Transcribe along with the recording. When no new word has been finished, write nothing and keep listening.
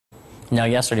Now,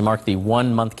 yesterday marked the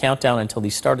one-month countdown until the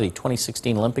start of the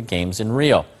 2016 Olympic Games in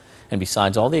Rio. And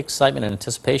besides all the excitement and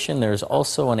anticipation, there's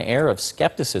also an air of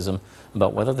skepticism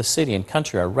about whether the city and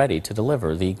country are ready to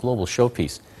deliver the global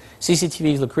showpiece.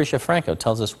 CCTV's Lucrecia Franco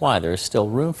tells us why there is still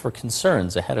room for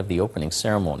concerns ahead of the opening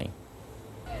ceremony.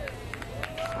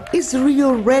 Is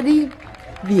Rio ready?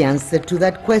 The answer to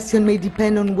that question may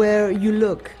depend on where you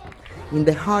look. In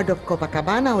the heart of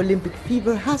Copacabana, Olympic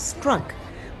fever has struck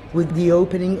with the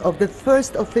opening of the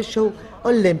first official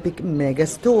Olympic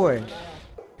megastore.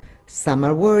 Some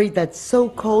are worried that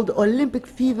so-called Olympic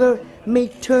fever may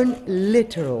turn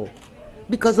literal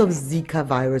because of Zika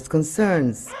virus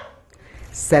concerns.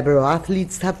 Several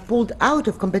athletes have pulled out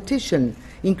of competition,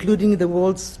 including the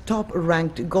world's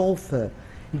top-ranked golfer,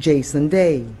 Jason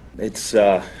Day. It's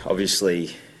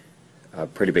obviously a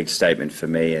pretty big statement for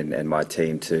me and my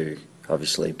team to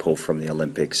obviously pull from the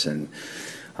Olympics, and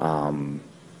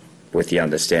with the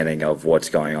understanding of what's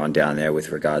going on down there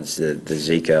with regards to the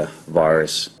Zika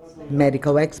virus.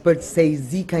 Medical experts say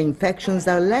Zika infections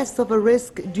are less of a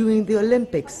risk during the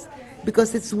Olympics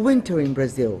because it's winter in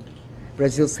Brazil.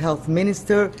 Brazil's health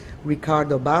minister,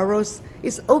 Ricardo Barros,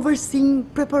 is overseeing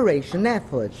preparation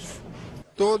efforts.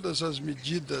 Todas as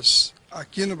medidas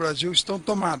aqui no Brasil estão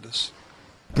tomadas.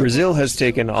 Brazil has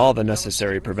taken all the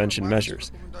necessary prevention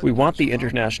measures. We want the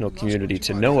international community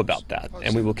to know about that,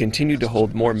 and we will continue to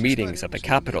hold more meetings at the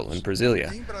capital in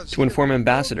Brasilia to inform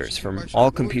ambassadors from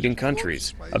all competing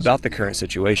countries about the current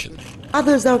situation.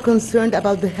 Others are concerned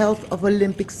about the health of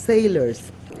Olympic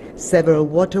sailors. Several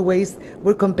waterways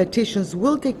where competitions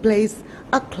will take place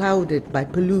are clouded by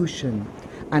pollution,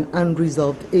 an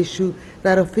unresolved issue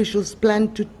that officials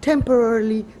plan to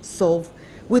temporarily solve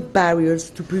with barriers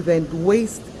to prevent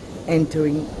waste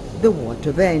entering the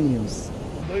water venues.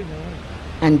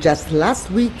 And just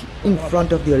last week, in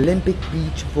front of the Olympic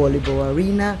beach volleyball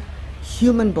arena,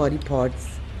 human body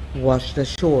parts washed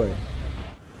ashore.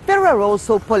 There are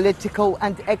also political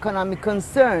and economic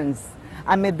concerns.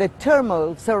 Amid the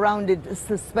turmoil surrounding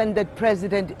suspended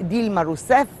President Dilma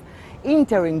Rousseff,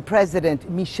 interim President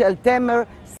Michel Temer's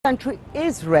country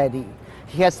is ready.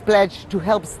 He has pledged to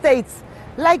help states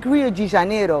like Rio de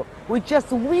Janeiro, which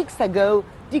just weeks ago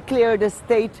declared a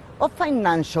state of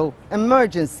financial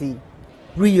emergency.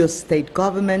 Rio's state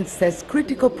government says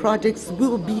critical projects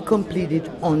will be completed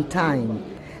on time.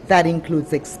 That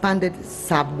includes expanded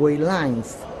subway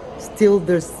lines. Still,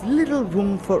 there's little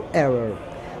room for error,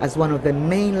 as one of the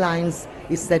main lines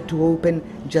is set to open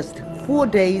just 4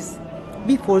 days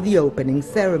before the opening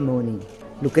ceremony.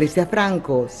 Lucrecia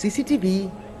Franco, CCTV,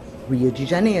 Rio de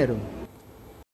Janeiro.